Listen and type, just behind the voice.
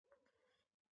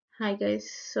Hi guys,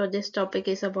 so this topic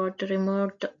is about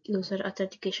remote user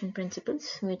authentication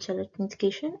principles, mutual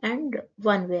authentication, and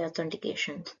one-way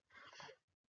authentication.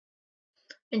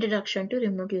 Introduction to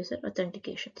remote user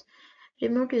authentications.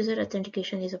 Remote user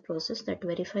authentication is a process that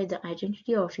verifies the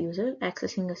identity of user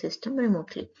accessing a system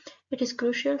remotely. It is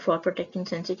crucial for protecting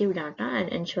sensitive data and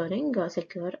ensuring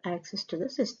secure access to the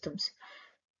systems.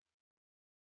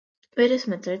 Various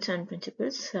methods and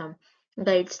principles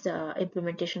guides the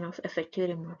implementation of effective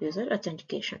remote user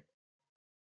authentication.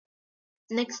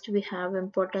 Next, we have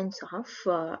importance of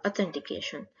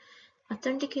authentication.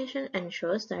 Authentication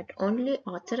ensures that only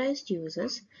authorized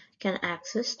users can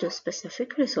access to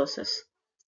specific resources.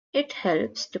 It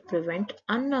helps to prevent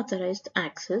unauthorized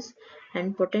access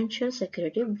and potential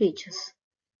security breaches.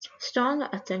 Strong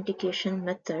authentication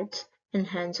methods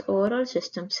enhance overall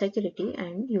system security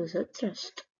and user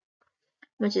trust,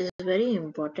 which is very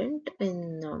important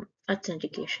in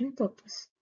authentication purpose.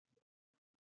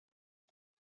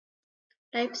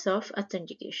 Types of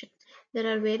authentication.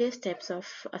 There are various types of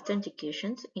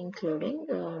authentications, including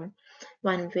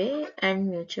one-way and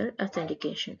mutual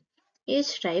authentication.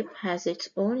 Each type has its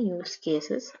own use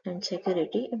cases and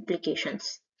security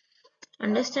implications.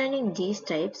 Understanding these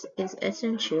types is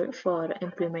essential for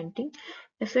implementing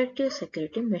effective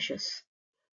security measures.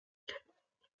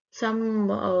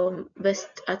 Some best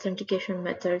authentication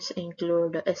methods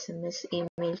include SMS,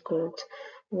 email codes,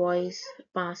 voice,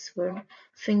 password,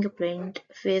 fingerprint,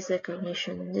 face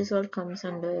recognition. This all comes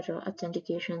under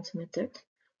authentications methods.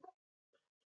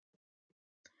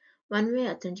 One-way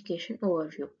authentication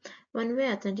overview.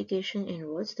 One-way authentication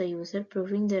involves the user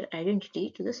proving their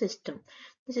identity to the system.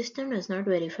 The system does not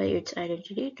verify its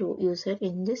identity to user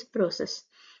in this process.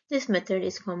 This method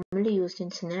is commonly used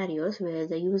in scenarios where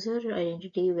the user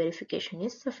identity verification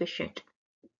is sufficient.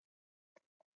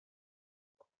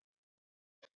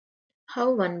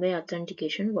 How one-way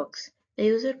authentication works. The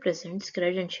user presents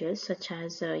credentials such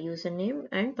as a username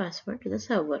and password to the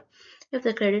server. If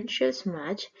the credentials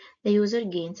match, the user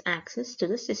gains access to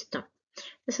the system.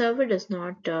 The server does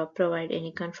not provide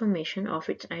any confirmation of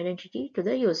its identity to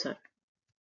the user.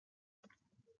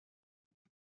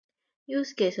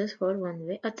 Use cases for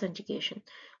one-way authentication.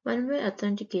 One-way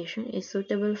authentication is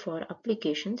suitable for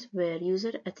applications where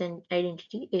user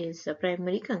identity is the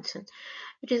primary concern.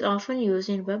 It is often used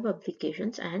in web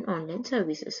applications and online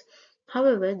services.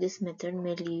 However, this method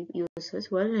may leave users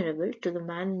vulnerable to the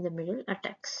man-in-the-middle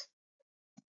attacks.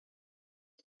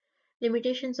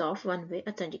 Limitations of one-way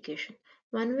authentication.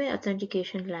 One-way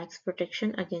authentication lacks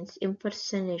protection against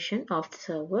impersonation of the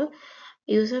server.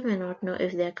 User may not know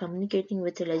if they are communicating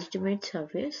with a legitimate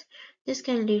service. This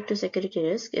can lead to security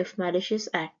risk if malicious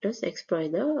actors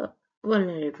exploit the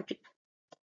vulnerability.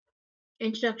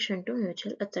 Introduction to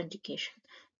mutual authentication.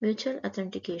 Mutual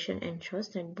authentication ensures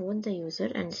that both the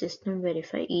user and the system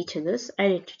verify each other's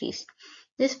identities.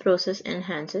 This process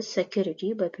enhances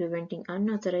security by preventing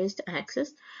unauthorized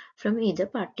access from either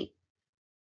party.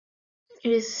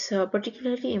 It is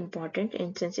particularly important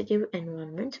in sensitive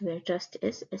environments where trust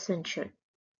is essential.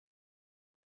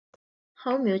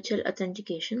 How mutual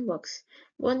authentication works.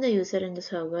 Both the user and the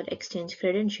server exchange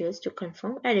credentials to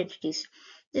confirm identities.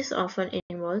 This often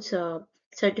involves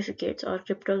certificates or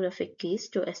cryptographic keys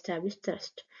to establish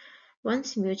trust.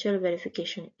 Once mutual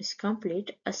verification is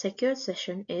complete, a secure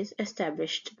session is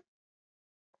established.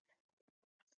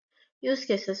 Use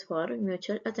cases for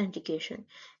mutual authentication.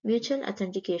 Mutual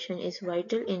authentication is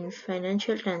vital in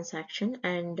financial transaction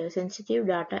and sensitive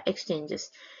data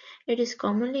exchanges. It is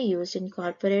commonly used in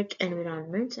corporate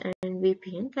environments and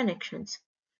VPN connections.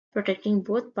 Protecting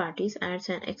both parties adds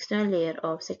an extra layer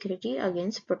of security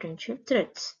against potential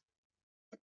threats.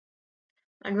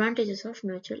 Advantages of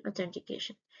mutual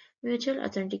authentication. Mutual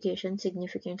authentication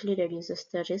significantly reduces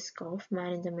the risk of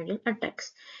man-in-the-middle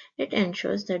attacks. It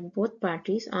ensures that both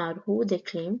parties are who they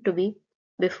claim to be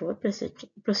before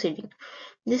proceeding.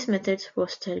 These methods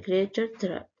foster greater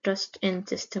trust in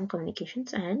system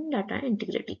communications and data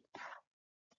integrity.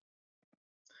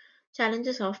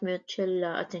 Challenges of mutual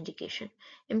authentication.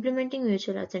 Implementing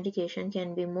mutual authentication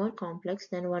can be more complex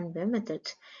than one-way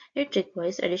methods. It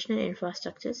requires additional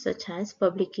infrastructures such as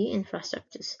public key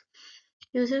infrastructures.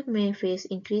 Users may face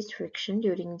increased friction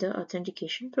during the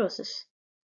authentication process.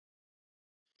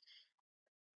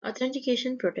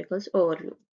 Authentication protocols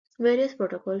overview. Various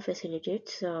protocols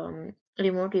facilitates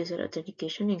remote user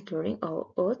authentication, including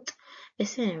OAuth,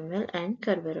 SAML, and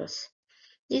Kerberos.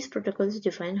 These protocols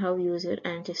define how user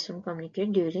and system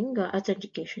communicate during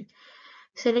authentication.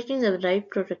 Selecting the right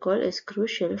protocol is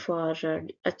crucial for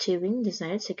achieving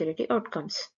desired security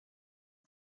outcomes.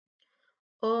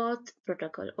 OAuth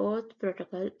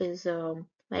protocol is a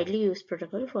widely used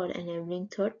protocol for enabling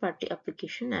third-party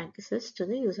application access to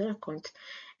the user accounts.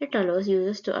 It allows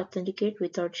users to authenticate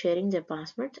without sharing their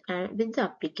passwords with the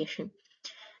application.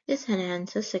 This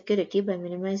enhances security by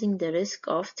minimizing the risk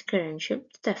of credential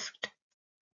theft.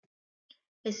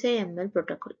 SAML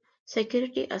protocol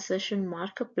Security Assertion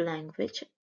Markup Language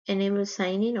enables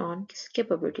sign-in on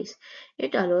capabilities.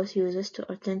 It allows users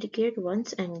to authenticate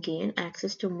once and gain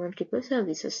access to multiple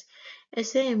services.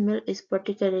 SAML is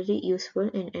particularly useful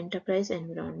in enterprise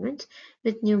environments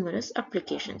with numerous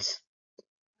applications.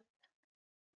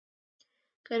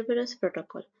 Kerberos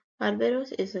Protocol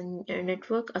Kerberos is a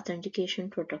network authentication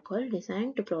protocol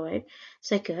designed to provide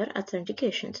secure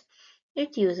authentications.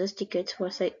 It uses tickets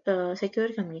for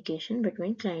secure communication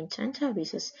between clients and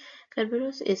services.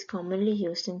 Kerberos is commonly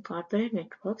used in corporate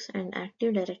networks and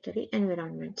Active Directory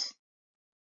environments.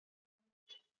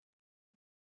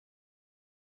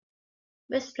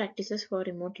 Best practices for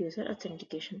remote user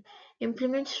authentication.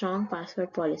 Implement strong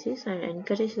password policies and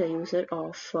encourage the use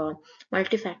of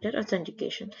multi-factor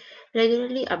authentication.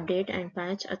 Regularly update and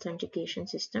patch authentication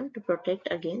system to protect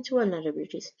against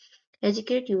vulnerabilities.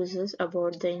 Educate users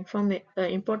about the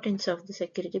importance of the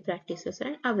security practices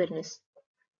and awareness.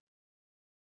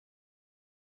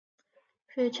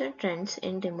 Future trends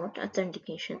in remote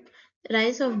authentication. The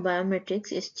rise of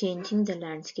biometrics is changing the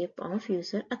landscape of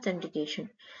user authentication.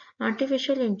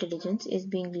 Artificial intelligence is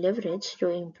being leveraged to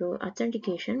improve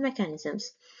authentication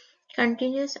mechanisms.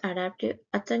 Continuous adaptive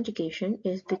authentication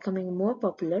is becoming more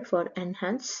popular for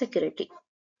enhanced security.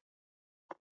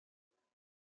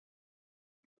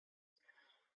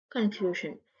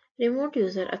 Conclusion Remote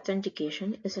user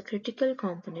authentication is a critical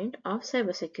component of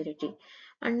cybersecurity.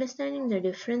 Understanding the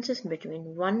differences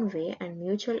between one way and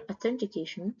mutual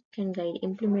authentication can guide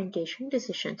implementation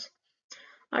decisions.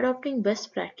 Adopting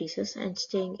best practices and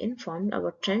staying informed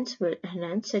about trends will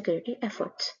enhance security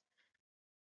efforts.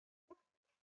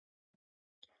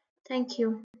 Thank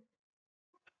you.